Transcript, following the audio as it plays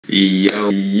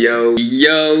Yo,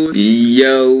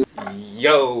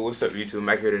 what's up YouTube? I'm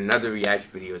back here with another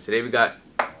reaction video. Today we got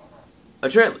a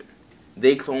trailer.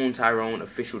 They Clone Tyrone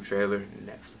official trailer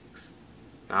Netflix.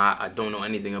 Now, I don't know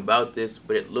anything about this,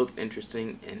 but it looked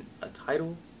interesting, and a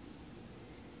title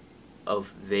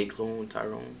of They Clone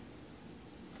Tyrone.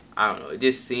 I don't know, it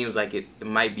just seems like it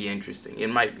might be interesting. It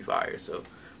might be fire, so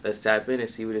let's tap in and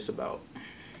see what it's about.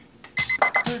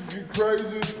 You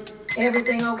crazy?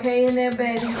 Everything okay in there,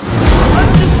 baby?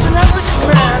 I'm just an average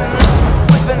man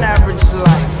with an average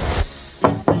life.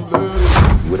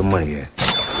 Where the money at?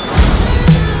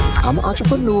 I'm an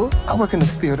entrepreneur. I work in the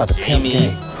spirit of the pimp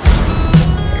game.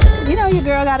 You know your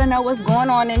girl gotta know what's going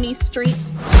on in these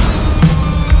streets.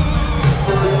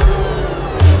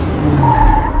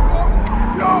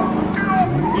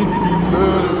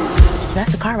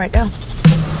 That's the car right there.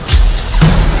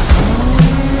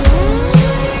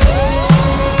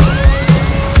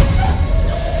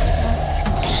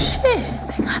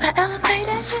 Gotta elevate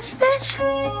in this bitch.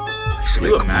 Can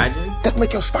you imagine? That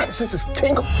make your spidey senses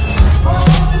tingle.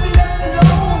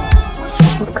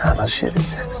 What kind of shit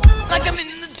is this? Like I'm in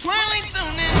the twilight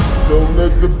zone. Don't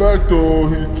let the back door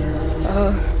hit you.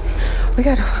 We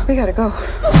gotta go.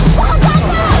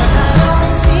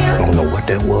 I don't know what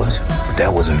that was, but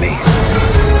that wasn't me.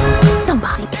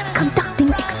 Somebody is conducting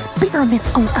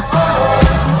experiments on us.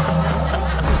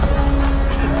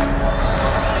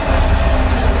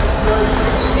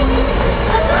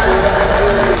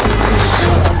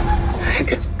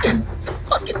 It's in the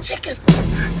fucking chicken.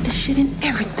 This shit in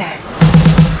everything.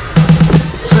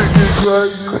 Chicken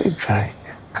crazy. Great train.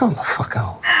 Come the fuck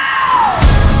on.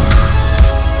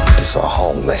 It's our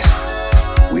homeland.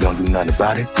 We don't do nothing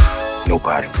about it.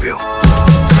 Nobody will.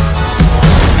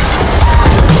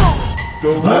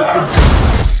 Don't let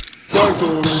the back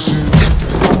door hit you.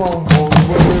 Come on, boy.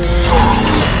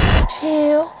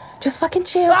 Chill. Just fucking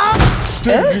chill.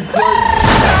 Chicken crazy.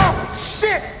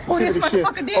 Shit! Oh, this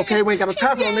motherfucker did. Okay, we ain't got no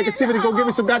time for no negativity. Go get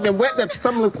me some goddamn wet that's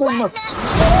something that's going on.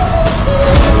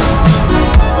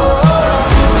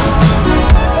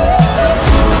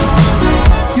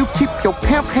 You keep your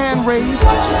pimp hand raised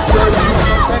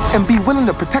and be willing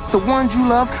to protect the ones you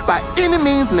love by any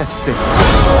means necessary.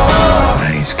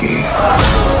 I ain't scared.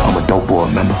 I'm a dope boy,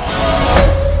 remember?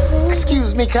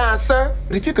 Excuse me, kind sir,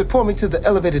 but if you could pour me to the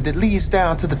elevator that leads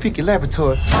down to the freaky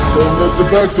laboratory, Don't let the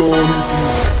back door hit you.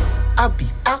 I'll be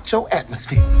out your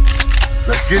atmosphere.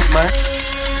 Let's get it, man.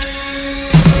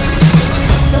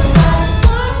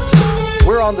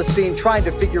 We're on the scene trying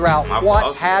to figure out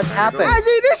what has happened.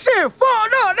 This shit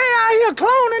fucked up. They out here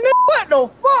cloning this. What the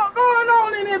fuck going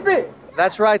on in this bitch?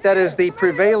 That's right. That is the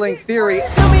prevailing theory.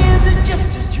 Tell me, is it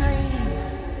just a dream?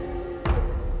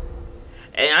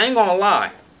 Hey, I ain't gonna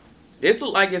lie. This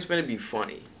look like it's finna be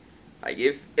funny. Like,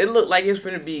 if it look like it's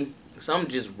finna be something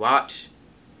just watch,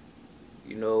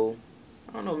 you know,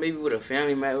 I don't know, maybe with a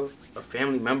family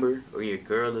member or your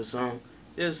girl or something.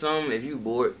 Just something, if you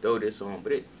bored, throw this on.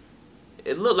 But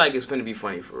it looked like it's finna be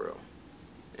funny for real.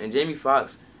 And Jamie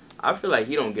Foxx, I feel like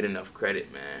he don't get enough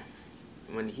credit, man.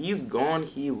 When he's gone,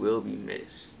 he will be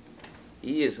missed.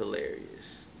 He is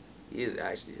hilarious. He is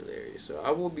actually hilarious. So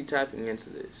I will be tapping into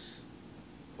this.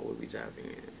 I will be tapping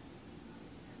in.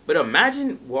 But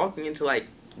imagine walking into like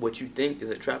what you think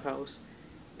is a trap house,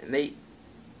 and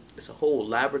it's a whole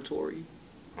laboratory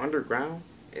underground,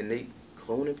 and they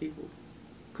cloning people.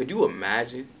 Could you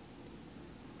imagine?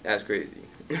 That's crazy.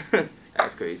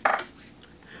 That's crazy.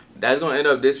 That's gonna end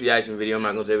up this reaction video. I'm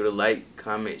not gonna tell you to like,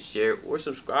 comment, share, or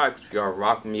subscribe. If y'all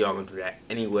rock with me, y'all gonna do that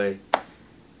anyway.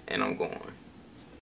 And I'm going.